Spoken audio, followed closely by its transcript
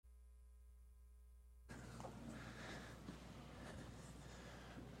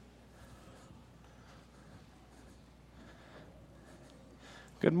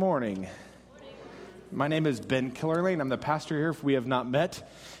Good morning. My name is Ben Killerlane. I'm the pastor here. If we have not met,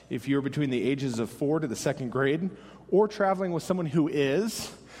 if you're between the ages of 4 to the second grade or traveling with someone who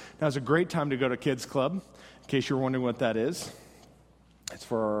is, now's a great time to go to Kids Club, in case you're wondering what that is. It's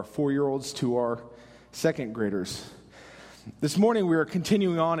for our 4-year-olds to our second graders. This morning we are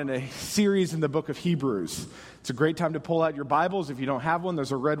continuing on in a series in the book of Hebrews. It's a great time to pull out your Bibles. If you don't have one,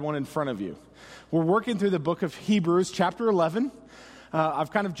 there's a red one in front of you. We're working through the book of Hebrews, chapter 11.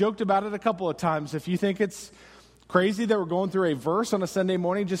 I've kind of joked about it a couple of times. If you think it's crazy that we're going through a verse on a Sunday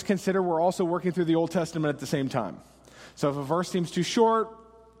morning, just consider we're also working through the Old Testament at the same time. So if a verse seems too short,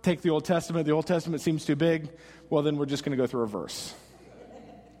 take the Old Testament. The Old Testament seems too big, well, then we're just going to go through a verse.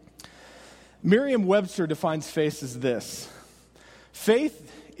 Merriam-Webster defines faith as this: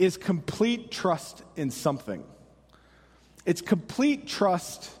 faith is complete trust in something. It's complete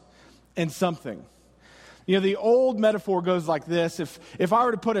trust in something. You know, the old metaphor goes like this. If I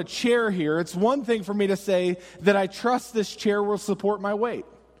were to put a chair here, it's one thing for me to say that I trust this chair will support my weight.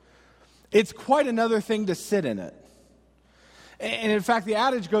 It's quite another thing to sit in it. And in fact, the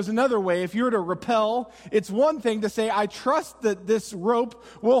adage goes another way. If you were to rappel, it's one thing to say, I trust that this rope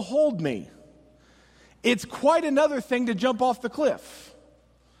will hold me. It's quite another thing to jump off the cliff.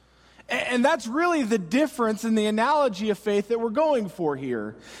 And that's really the difference in the analogy of faith that we're going for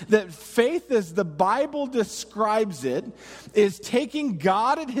here. That faith, as the Bible describes it, is taking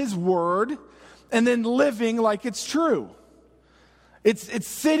God at His word and then living like it's true. It's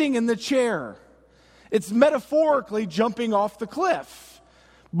sitting in the chair. It's metaphorically jumping off the cliff,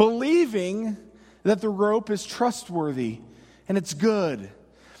 believing that the rope is trustworthy and it's good.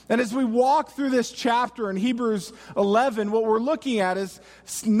 And as we walk through this chapter in Hebrews 11, what we're looking at is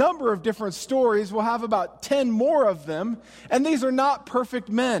a number of different stories. We'll have about 10 more of them, and these are not perfect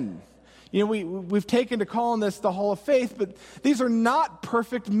men. You know, we've taken to calling this the Hall of Faith, but these are not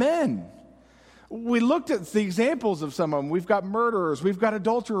perfect men. We looked at the examples of some of them. We've got murderers, we've got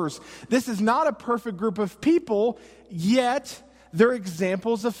adulterers. This is not a perfect group of people, yet they're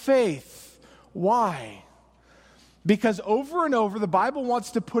examples of faith. Why? Because over and over, the Bible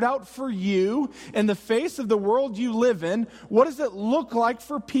wants to put out for you, in the face of the world you live in, what does it look like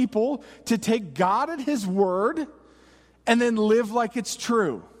for people to take God at His word and then live like it's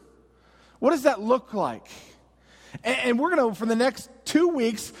true? What does that look like? And we're going to, for the next 2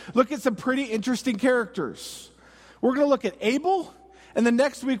 weeks, look at some pretty interesting characters. We're going to look at Abel, and the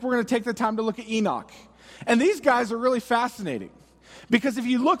next week we're going to take the time to look at Enoch. And these guys are really fascinating. Because if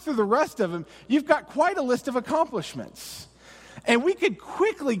you look through the rest of them, you've got quite a list of accomplishments. And we could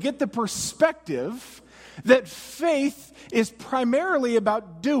quickly get the perspective that faith is primarily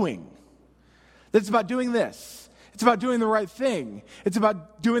about doing. That it's about doing this. It's about doing the right thing. It's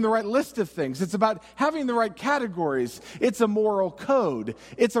about doing the right list of things. It's about having the right categories. It's a moral code.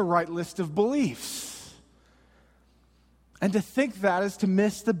 It's a right list of beliefs. And to think that is to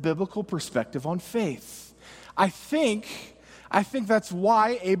miss the biblical perspective on faith. I think that's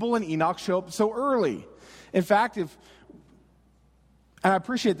why Abel and Enoch show up so early. In fact, and I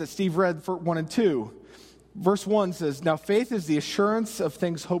appreciate that Steve read for 1 and 2. Verse 1 says, "Now faith is the assurance of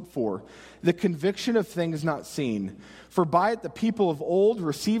things hoped for, the conviction of things not seen. For by it the people of old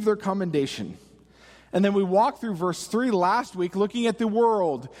received their commendation." And then we walked through verse 3 last week looking at the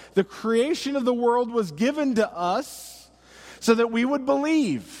world. The creation of the world was given to us so that we would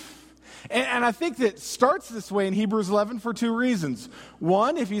believe. And I think that starts this way in Hebrews 11 for 2 reasons.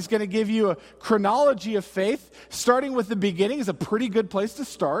 One, if he's going to give you a chronology of faith, starting with the beginning is a pretty good place to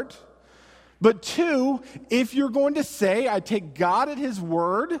start. But 2, if you're going to say, I take God at His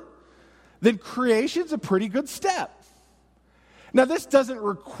word, then creation's a pretty good step. Now, this doesn't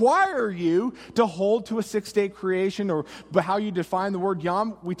require you to hold to a 6-day creation or how you define the word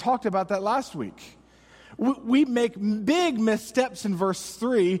Yom. We talked about that last week. We make big missteps in verse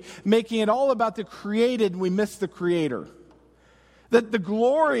 3, making it all about the created, and we miss the creator. That the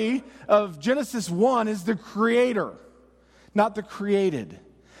glory of Genesis 1 is the creator, not the created.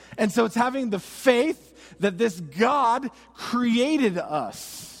 And so it's having the faith that this God created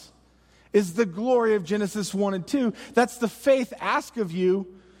us is the glory of Genesis 1 and 2. That's the faith asked of you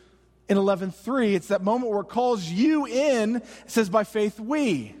in 11:3. It's that moment where it calls you in. It says, by faith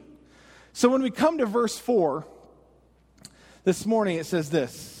we. So when we come to verse 4, this morning it says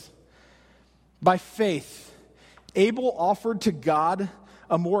this: by faith, Abel offered to God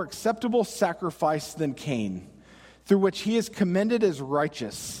a more acceptable sacrifice than Cain, through which he is commended as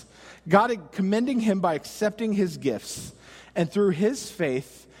righteous, God commending him by accepting his gifts. And through his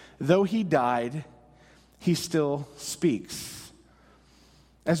faith, though he died, he still speaks.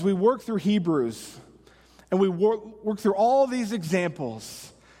 As we work through Hebrews, and we work through all these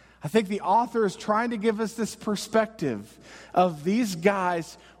examples, I think the author is trying to give us this perspective of these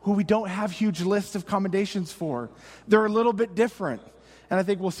guys who we don't have huge lists of commendations for. They're a little bit different. And I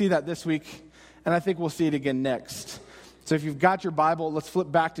think we'll see that this week, and I think we'll see it again next. So if you've got your Bible, let's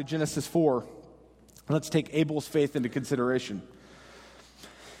flip back to Genesis 4. Let's take Abel's faith into consideration.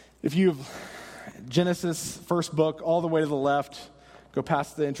 If you've Genesis, first book, all the way to the left, go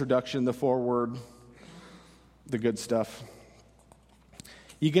past the introduction, the foreword, the good stuff.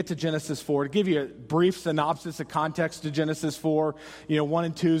 You get to Genesis 4. To give you a brief synopsis, a context to Genesis 4, 1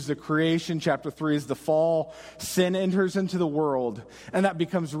 and 2 is the creation. Chapter 3 is the fall. Sin enters into the world. And that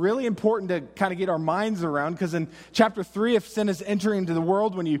becomes really important to kind of get our minds around, because in chapter 3, if sin is entering into the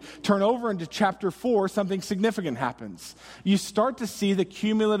world, when you turn over into chapter 4, something significant happens. You start to see the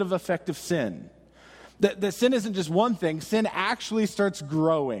cumulative effect of sin. That sin isn't just one thing. Sin actually starts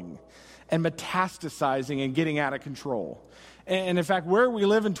growing and metastasizing and getting out of control. And in fact, where we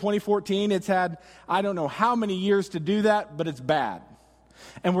live in 2014, it's had, I don't know how many years to do that, but it's bad.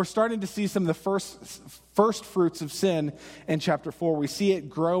 And we're starting to see some of the first fruits of sin in chapter 4. We see it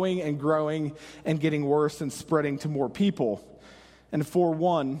growing and getting worse and spreading to more people. And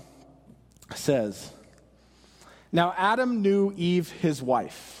 4:1 says, "Now Adam knew Eve, his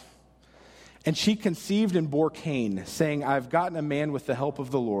wife, and she conceived and bore Cain, saying, I have gotten a man with the help of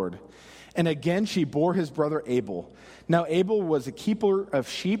the Lord. And again she bore his brother Abel. Now Abel was a keeper of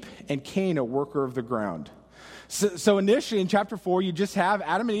sheep, and Cain a worker of the ground." So initially in chapter 4, you just have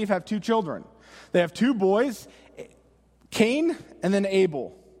Adam and Eve have two children. They have two boys, Cain and then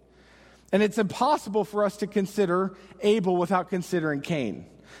Abel. And it's impossible for us to consider Abel without considering Cain.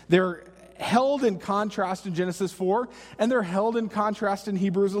 They're held in contrast in Genesis 4, and they're held in contrast in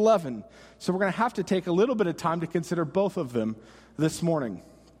Hebrews 11. So we're going to have to take a little bit of time to consider both of them this morning.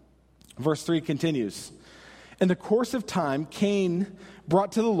 Verse 3 continues, "In the course of time, Cain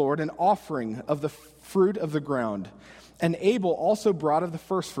brought to the Lord an offering of the fruit of the ground, and Abel also brought of the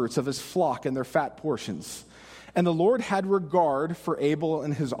firstfruits of his flock and their fat portions. And the Lord had regard for Abel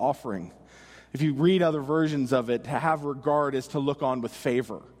and his offering." If you read other versions of it, to have regard is to look on with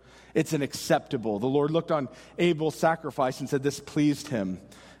favor. It's an acceptable. The Lord looked on Abel's sacrifice and said this pleased him.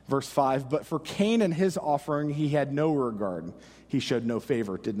 Verse 5, "But for Cain and his offering he had no regard. He showed no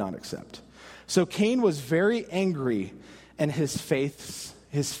favor, did not accept. So Cain was very angry, and his face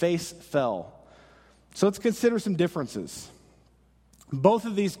fell." So let's consider some differences. Both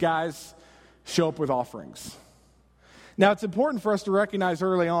of these guys show up with offerings. Now, it's important for us to recognize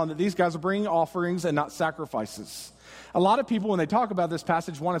early on that these guys are bringing offerings and not sacrifices. A lot of people, when they talk about this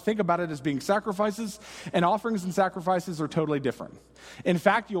passage, want to think about it as being sacrifices, and offerings and sacrifices are totally different. In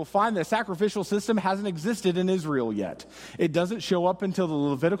fact, you'll find the sacrificial system hasn't existed in Israel yet. It doesn't show up until the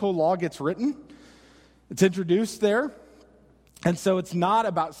Levitical law gets written. It's introduced there, and so it's not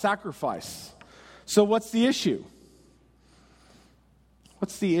about sacrifice. So what's the issue?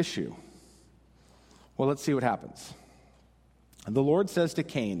 What's the issue? Well, let's see what happens. The Lord says to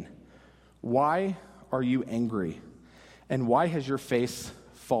Cain, "Why are you angry? And why has your face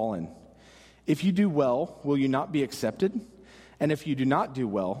fallen? If you do well, will you not be accepted? And if you do not do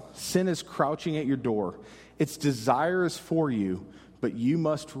well, sin is crouching at your door. Its desire is for you, but you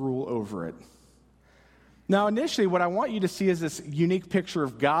must rule over it." Now, initially, what I want you to see is this unique picture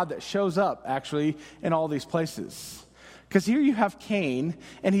of God that shows up, actually, in all these places. Because here you have Cain,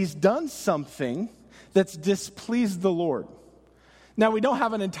 and he's done something that's displeased the Lord. Now, we don't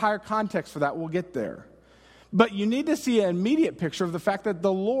have an entire context for that. We'll get there. But you need to see an immediate picture of the fact that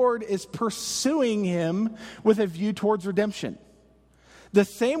the Lord is pursuing him with a view towards redemption. The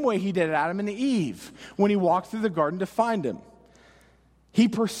same way he did Adam and Eve when he walked through the garden to find him. He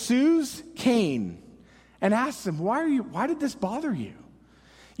pursues Cain and asks him, why did this bother you?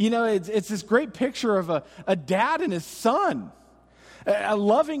 It's this great picture of a dad and his son. A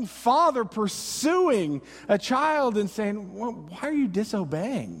loving father pursuing a child and saying, why are you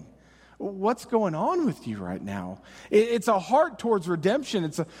disobeying? What's going on with you right now? It's a heart towards redemption.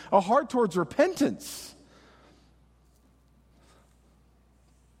 It's a heart towards repentance.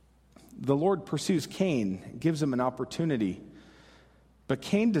 The Lord pursues Cain, gives him an opportunity. But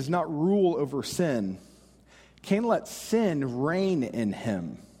Cain does not rule over sin. Cain lets sin reign in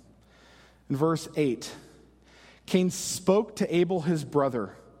him. In verse 8, Cain spoke to Abel his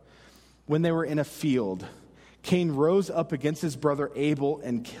brother when they were in a field. Cain rose up against his brother Abel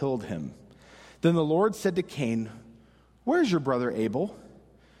and killed him. Then the Lord said to Cain, "Where's your brother Abel?"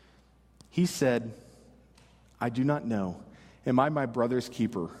 He said, "I do not know. Am I my brother's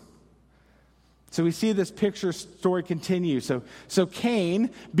keeper?" So we see this picture story continue. So Cain,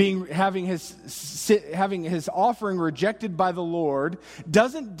 having his offering rejected by the Lord,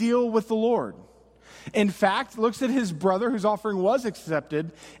 doesn't deal with the Lord. In fact, looks at his brother whose offering was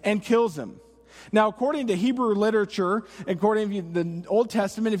accepted and kills him. Now, according to Hebrew literature, according to the Old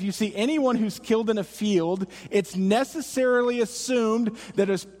Testament, if you see anyone who's killed in a field, it's necessarily assumed that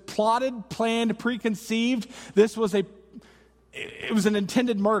it was plotted, planned, preconceived. It was an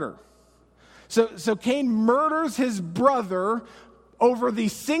intended murder. So Cain murders his brother over the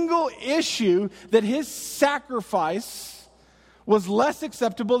single issue that his sacrifice was less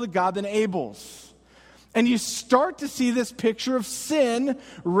acceptable to God than Abel's. And you start to see this picture of sin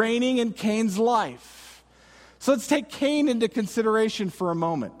reigning in Cain's life. So let's take Cain into consideration for a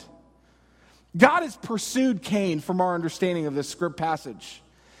moment. God has pursued Cain from our understanding of this script passage.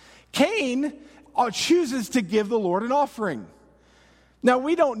 Cain chooses to give the Lord an offering. Now,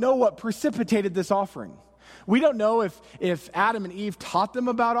 we don't know what precipitated this offering. We don't know if Adam and Eve taught them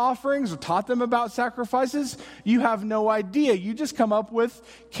about offerings or taught them about sacrifices. You have no idea. You just come up with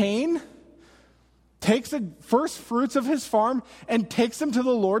Cain takes the first fruits of his farm and takes them to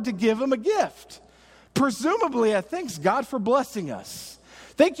the Lord to give him a gift. Presumably, thanks God for blessing us.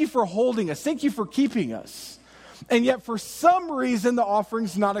 Thank you for holding us. Thank you for keeping us. And yet, for some reason, the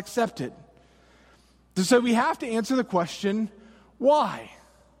offering's not accepted. So we have to answer the question, why?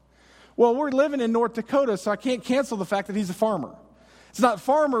 Well, we're living in North Dakota, so I can't cancel the fact that he's a farmer. It's not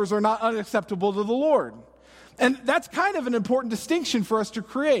farmers are not unacceptable to the Lord. And that's kind of an important distinction for us to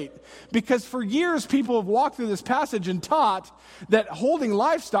create, because for years people have walked through this passage and taught that holding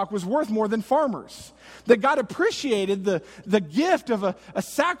livestock was worth more than farmers. That God appreciated the gift of a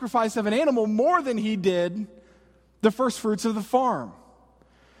sacrifice of an animal more than he did the first fruits of the farm.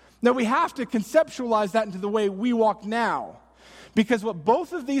 Now we have to conceptualize that into the way we walk now. Because what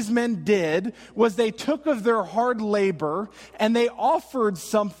both of these men did was they took of their hard labor and they offered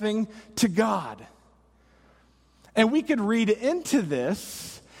something to God. And we could read into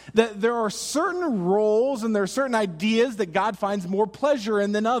this that there are certain roles and there are certain ideas that God finds more pleasure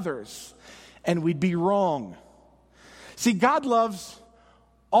in than others. And we'd be wrong. See, God loves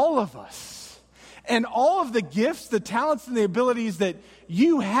all of us. And all of the gifts, the talents, and the abilities that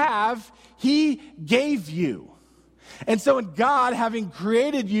you have, he gave you. And so in God, having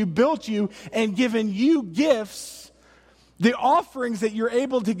created you, built you, and given you gifts, the offerings that you're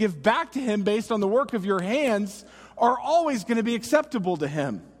able to give back to him based on the work of your hands are always going to be acceptable to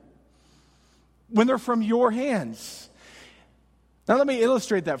him when they're from your hands. Now let me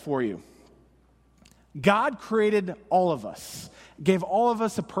illustrate that for you. God created all of us, gave all of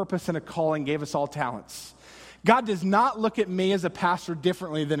us a purpose and a calling, gave us all talents. God does not look at me as a pastor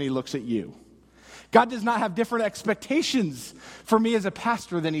differently than he looks at you. God does not have different expectations for me as a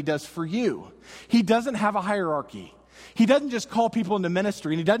pastor than he does for you. He doesn't have a hierarchy. He doesn't just call people into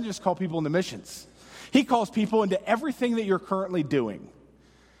ministry, and he doesn't just call people into missions. He calls people into everything that you're currently doing.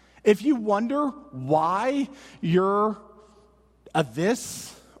 If you wonder why you're a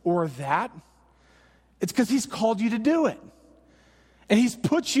this or that, it's because he's called you to do it. And he's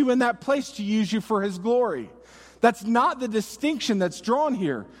put you in that place to use you for his glory. That's not the distinction that's drawn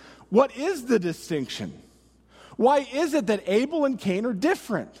here. What is the distinction? Why is it that Abel and Cain are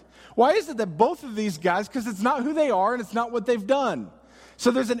different? Why is it that both of these guys, because it's not who they are and it's not what they've done.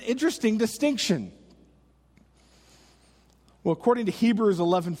 So there's an interesting distinction. Well, according to Hebrews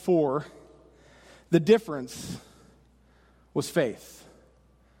 11:4, the difference was faith.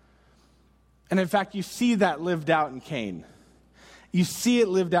 And in fact, you see that lived out in Cain. You see it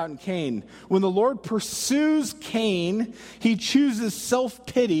lived out in Cain. When the Lord pursues Cain, he chooses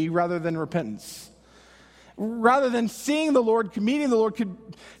self-pity rather than repentance. Rather than seeing the Lord, meeting the Lord,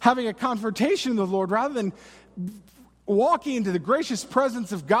 having a confrontation with the Lord, rather than walking into the gracious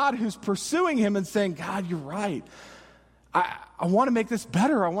presence of God who's pursuing him and saying, God, you're right. I want to make this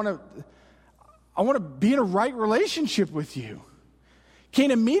better. I want to be in a right relationship with you.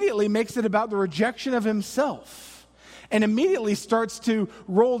 Cain immediately makes it about the rejection of himself. And immediately starts to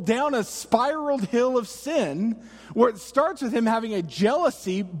roll down a spiraled hill of sin where it starts with him having a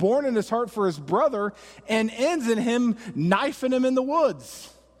jealousy born in his heart for his brother and ends in him knifing him in the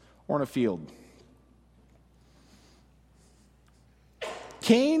woods or in a field.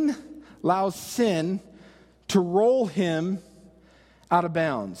 Cain allows sin to roll him out of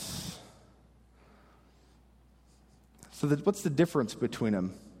bounds. So what's the difference between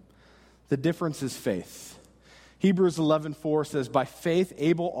them? The difference is faith. Hebrews 11:4 says, by faith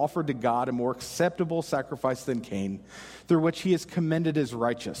Abel offered to God a more acceptable sacrifice than Cain, through which he is commended as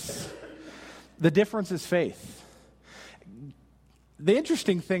righteous. The difference is faith. The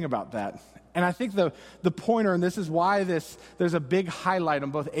interesting thing about that And I think the pointer, and this is why there's a big highlight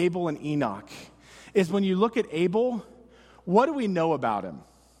on both Abel and Enoch, is when you look at Abel, what do we know about him?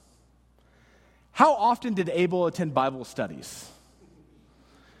 How often did Abel attend Bible studies?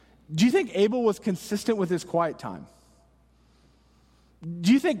 Do you think Abel was consistent with his quiet time?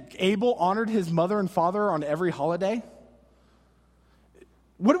 Do you think Abel honored his mother and father on every holiday?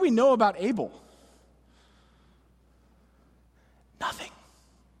 What do we know about Abel? Nothing.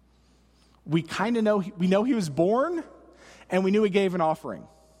 We kind of know, we know he was born, and we knew he gave an offering.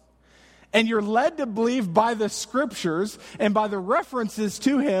 And you're led to believe by the scriptures and by the references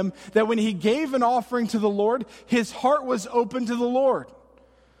to him that when he gave an offering to the Lord, his heart was open to the Lord.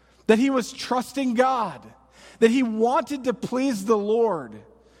 That he was trusting God. That he wanted to please the Lord.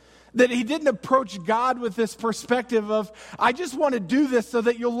 That he didn't approach God with this perspective of, I just want to do this so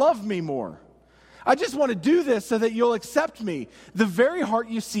that you'll love me more. I just want to do this so that you'll accept me. The very heart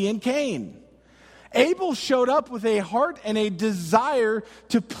you see in Cain. Abel showed up with a heart and a desire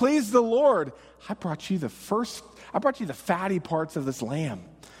to please the Lord. I brought you the fatty parts of this lamb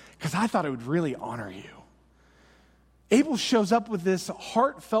because I thought it would really honor you. Abel shows up with this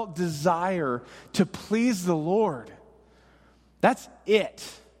heartfelt desire to please the Lord. That's it.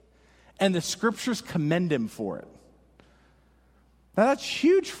 And the scriptures commend him for it. Now that's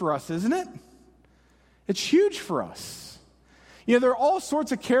huge for us, isn't it? It's huge for us. You know, there are all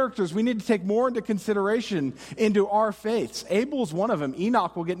sorts of characters we need to take more into consideration into our faiths. Abel's one of them.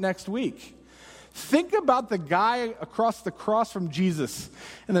 Enoch we'll get next week. Think about the guy across the cross from Jesus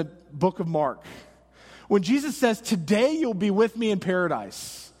in the book of Mark. When Jesus says, today you'll be with me in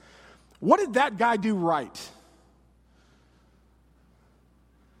paradise. What did that guy do right?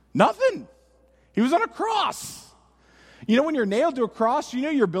 Nothing. He was on a cross. You know, when you're nailed to a cross, you know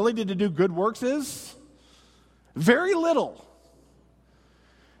your ability to do good works is? Very little.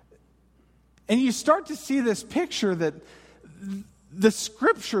 And you start to see this picture that the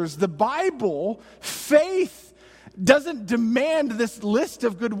scriptures, the Bible, faith doesn't demand this list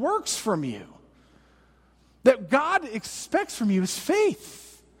of good works from you. That God expects from you is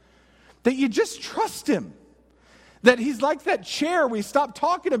faith. That you just trust him. That he's like that chair we stop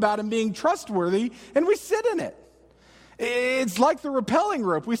talking about him being trustworthy and we sit in it. It's like the rappelling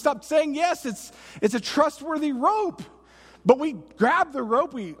rope. We stop saying, yes, it's a trustworthy rope. But we grab the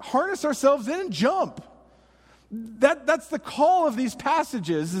rope, we harness ourselves in and jump. That's the call of these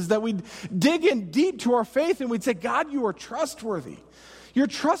passages, is that we dig in deep to our faith and we'd say, God, you are trustworthy. You're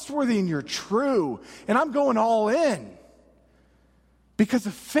trustworthy and you're true. And I'm going all in because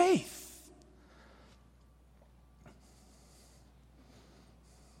of faith.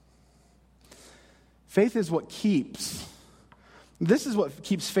 Faith is what keeps. This is what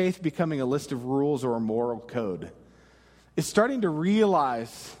keeps faith becoming a list of rules or a moral code. It's starting to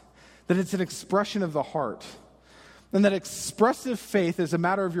realize that it's an expression of the heart. And that expressive faith is a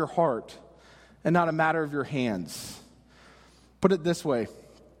matter of your heart and not a matter of your hands. Put it this way.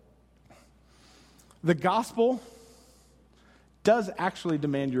 The gospel does actually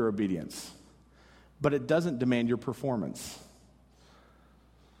demand your obedience, but it doesn't demand your performance.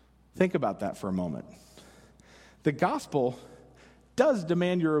 Think about that for a moment. The gospel does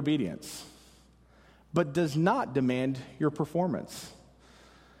demand your obedience, but does not demand your performance.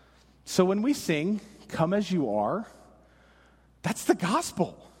 So when we sing, "Come as you are," that's the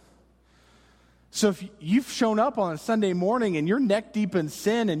gospel. So if you've shown up on a Sunday morning and you're neck deep in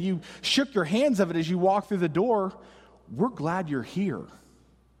sin and you shook your hands of it as you walk through the door, we're glad you're here.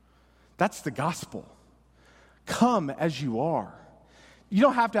 That's the gospel. Come as you are. You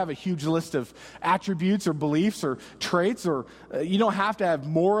don't have to have a huge list of attributes or beliefs or traits, or you don't have to have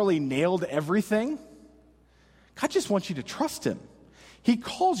morally nailed everything. God just wants you to trust him. He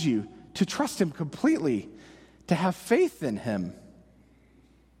calls you to trust him completely, to have faith in him.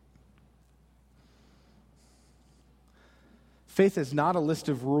 Faith is not a list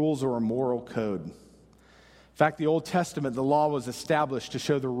of rules or a moral code. In fact, the Old Testament, the law was established to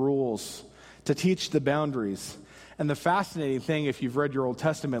show the rules, to teach the boundaries. And the fascinating thing, if you've read your Old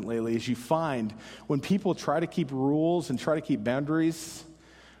Testament lately, is you find when people try to keep rules and try to keep boundaries,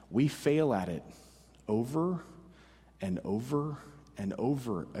 we fail at it over and over and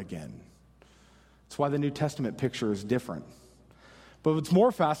over again. That's why the New Testament picture is different. But what's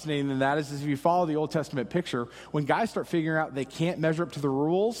more fascinating than that is if you follow the Old Testament picture, when guys start figuring out they can't measure up to the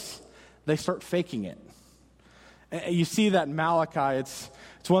rules, they start faking it. And you see that in Malachi. It's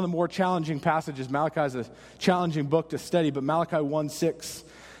one of the more challenging passages. Malachi is a challenging book to study, but Malachi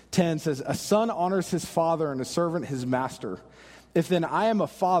 1:6-10 says, "A son honors his father and a servant his master. If then I am a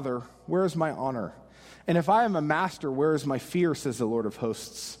father, where is my honor? And if I am a master, where is my fear, says the Lord of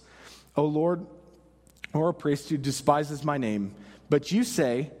hosts? O Lord, or a priest who despises my name. But you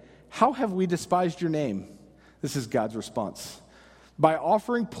say, how have we despised your name? This is God's response. By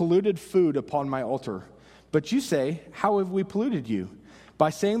offering polluted food upon my altar. But you say, how have we polluted you? By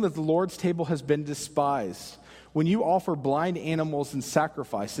saying that the Lord's table has been despised. When you offer blind animals in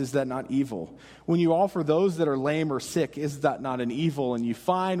sacrifice, is that not evil? When you offer those that are lame or sick, is that not an evil? And you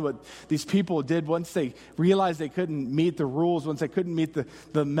find what these people did once they realized they couldn't meet the rules, once they couldn't meet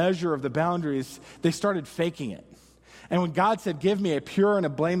the measure of the boundaries, they started faking it. And when God said, give me a pure and a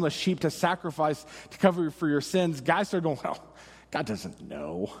blameless sheep to sacrifice to cover for your sins, guys started going, well, God doesn't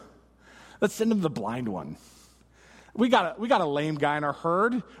know. Let's send him the blind one. We got a lame guy in our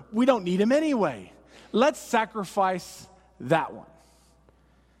herd. We don't need him anyway. Let's sacrifice that one.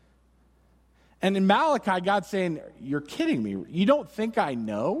 And in Malachi, God's saying, you're kidding me. You don't think I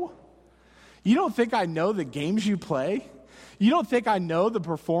know? You don't think I know the games you play? You don't think I know the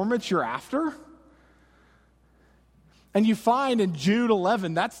performance you're after? And you find in Jude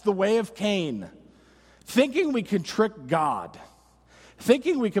 11, that's the way of Cain. Thinking we can trick God.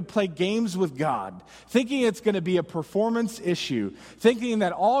 Thinking we could play games with God, thinking it's going to be a performance issue, thinking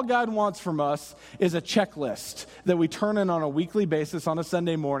that all God wants from us is a checklist that we turn in on a weekly basis on a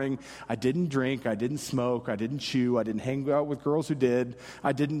Sunday morning. I didn't drink, I didn't smoke, I didn't chew, I didn't hang out with girls who did,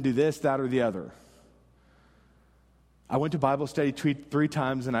 I didn't do this, that, or the other. I went to Bible study 3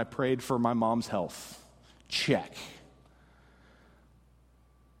 times and I prayed for my mom's health. Check.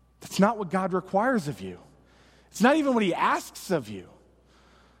 That's not what God requires of you. It's not even what he asks of you.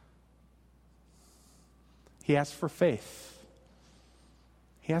 He asks for faith.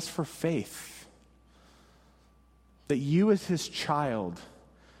 He asks for faith that you as his child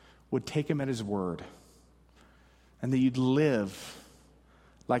would take him at his word and that you'd live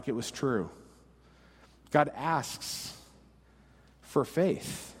like it was true. God asks for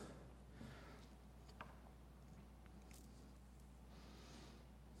faith.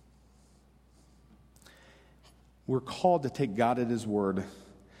 We're called to take God at his word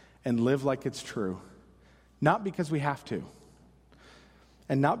and live like it's true. Not because we have to,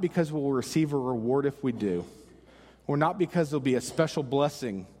 and not because we'll receive a reward if we do, or not because there'll be a special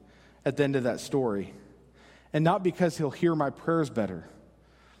blessing at the end of that story, and not because he'll hear my prayers better,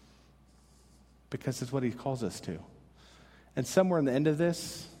 because it's what he calls us to. And somewhere in the end of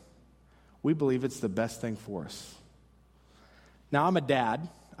this, we believe it's the best thing for us. Now, I'm a dad.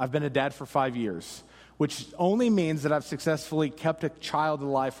 I've been a dad for 5 years, which only means that I've successfully kept a child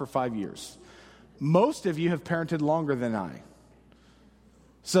alive for 5 years. Most of you have parented longer than I.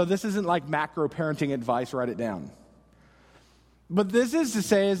 So this isn't like macro parenting advice, write it down. But this is to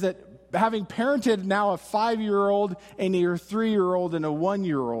say is that having parented now a 5-year-old, a 3-year-old, and a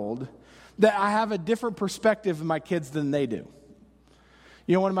 1-year-old, that I have a different perspective of my kids than they do.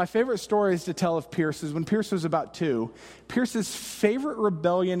 You know, one of my favorite stories to tell of Pierce is when Pierce was about 2, Pierce's favorite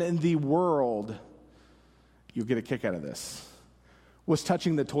rebellion in the world, you'll get a kick out of this, was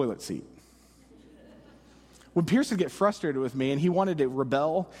touching the toilet seat. When Pierce would get frustrated with me and he wanted to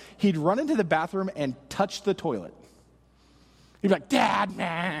rebel, he'd run into the bathroom and touch the toilet. He'd be like, Dad,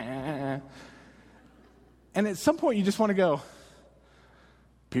 nah. And at some point you just want to go,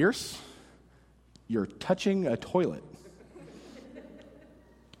 Pierce, you're touching a toilet.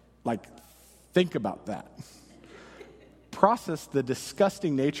 Like, think about that. Process the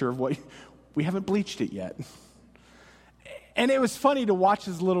disgusting nature of what we haven't bleached it yet. And it was funny to watch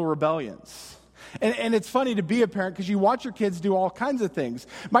his little rebellions. And it's funny to be a parent because you watch your kids do all kinds of things.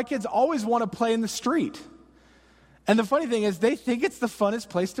 My kids always want to play in the street. And the funny thing is they think it's the funnest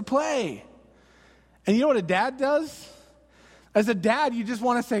place to play. And you know what a dad does? As a dad, you just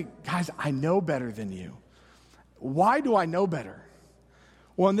want to say, guys, I know better than you. Why do I know better?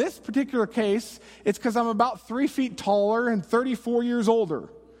 Well, in this particular case, it's because I'm about 3 feet taller and 34 years older.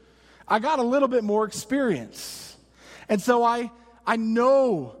 I got a little bit more experience. And so I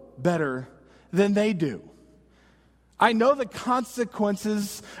know better than they do. I know the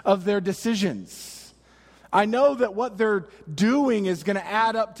consequences of their decisions. I know that what they're doing is going to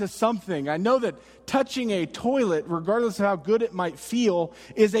add up to something. I know that touching a toilet, regardless of how good it might feel,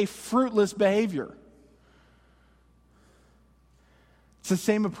 is a fruitless behavior. It's the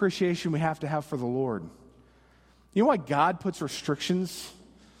same appreciation we have to have for the Lord. You know why God puts restrictions?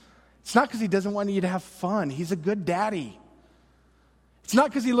 It's not because he doesn't want you to have fun. He's a good daddy. It's not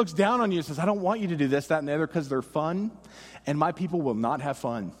because he looks down on you and says, I don't want you to do this, that, and the other because they're fun, and my people will not have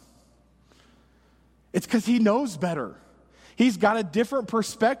fun. It's because he knows better. He's got a different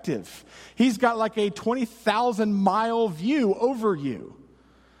perspective. He's got like a 20,000-mile view over you.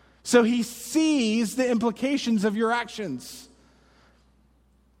 So he sees the implications of your actions.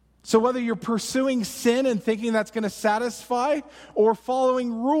 So whether you're pursuing sin and thinking that's going to satisfy, or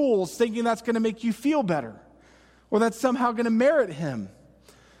following rules thinking that's going to make you feel better, or that's somehow going to merit him,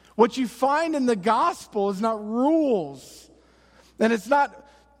 what you find in the gospel is not rules. And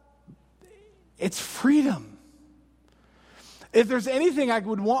it's freedom. If there's anything I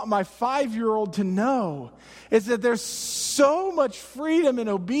would want my 5-year-old to know, it's that there's so much freedom in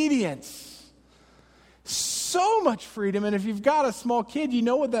obedience. So much freedom. And if you've got a small kid, you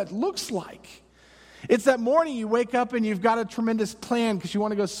know what that looks like. It's that morning you wake up and you've got a tremendous plan because you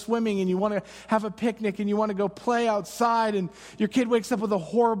want to go swimming and you want to have a picnic and you want to go play outside, and your kid wakes up with a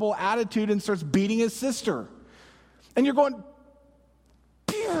horrible attitude and starts beating his sister. And you're going,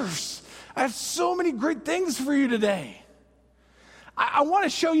 Pierce, I have so many great things for you today. I want to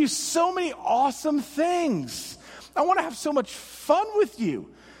show you so many awesome things. I want to have so much fun with you.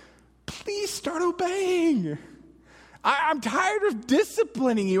 Please start obeying. I'm tired of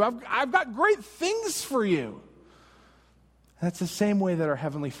disciplining you. I've got great things for you. That's the same way that our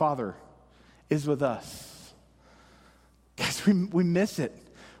Heavenly Father is with us. Guys, we miss it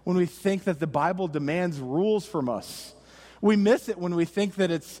when we think that the Bible demands rules from us. We miss it when we think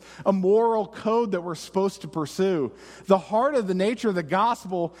that it's a moral code that we're supposed to pursue. The heart of the nature of the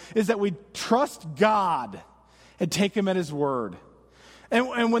gospel is that we trust God and take him at his word.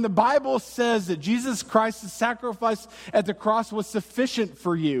 And when the Bible says that Jesus Christ's sacrifice at the cross was sufficient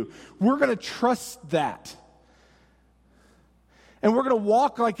for you, we're going to trust that. And we're going to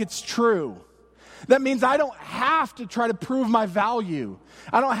walk like it's true. That means I don't have to try to prove my value.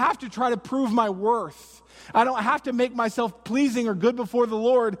 I don't have to try to prove my worth. I don't have to make myself pleasing or good before the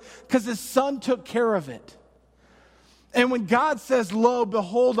Lord because his Son took care of it. And when God says, lo,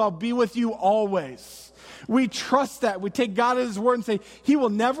 behold, I'll be with you always, we trust that. We take God at his word and say, he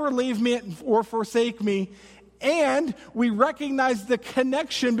will never leave me or forsake me. And we recognize the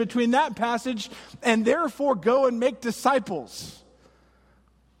connection between that passage and therefore go and make disciples.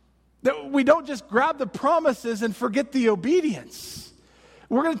 That we don't just grab the promises and forget the obedience.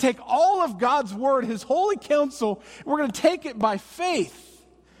 We're going to take all of God's word, his holy counsel, we're going to take it by faith.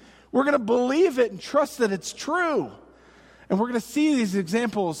 We're going to believe it and trust that it's true. And we're going to see these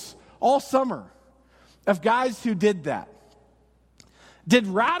examples all summer of guys who did that. Did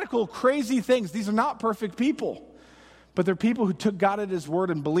radical, crazy things. These are not perfect people, but they're people who took God at his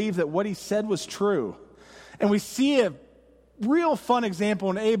word and believed that what he said was true. And we see a real fun example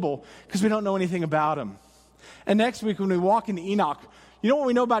in Abel because we don't know anything about him. And next week when we walk into Enoch, you know what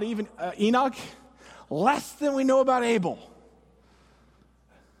we know about Enoch? Less than we know about Abel.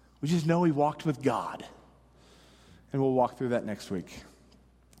 We just know he walked with God. And we'll walk through that next week.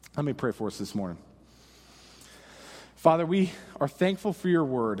 Let me pray for us this morning. Father, we are thankful for your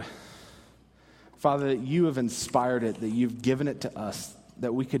word. Father, that you have inspired it, that you've given it to us,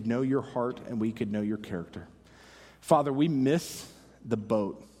 that we could know your heart and we could know your character. Father, we miss the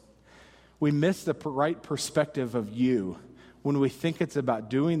boat. We miss the right perspective of you when we think it's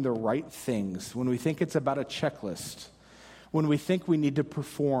about doing the right things, when we think it's about a checklist, when we think we need to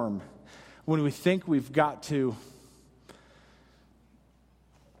perform, when we think we've got to,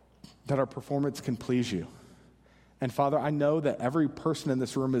 that our performance can please you. And Father, I know that every person in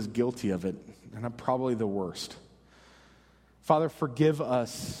this room is guilty of it, and I'm probably the worst. Father, forgive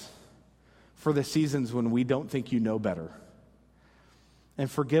us for the seasons when we don't think you know better. And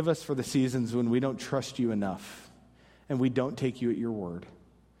forgive us for the seasons when we don't trust you enough and we don't take you at your word.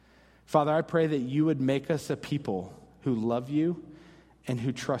 Father, I pray that you would make us a people who love you and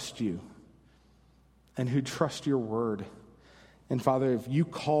who trust you and who trust your word. And Father, if you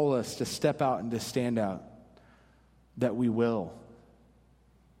call us to step out and to stand out, that we will.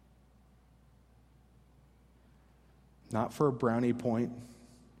 Not for a brownie point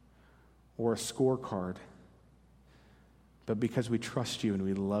or a scorecard, but because we trust you and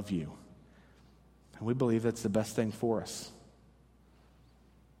we love you. And we believe that's the best thing for us.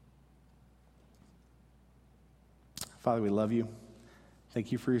 Father, we love you.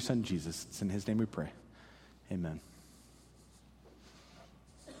 Thank you for your son, Jesus. It's in his name we pray. Amen.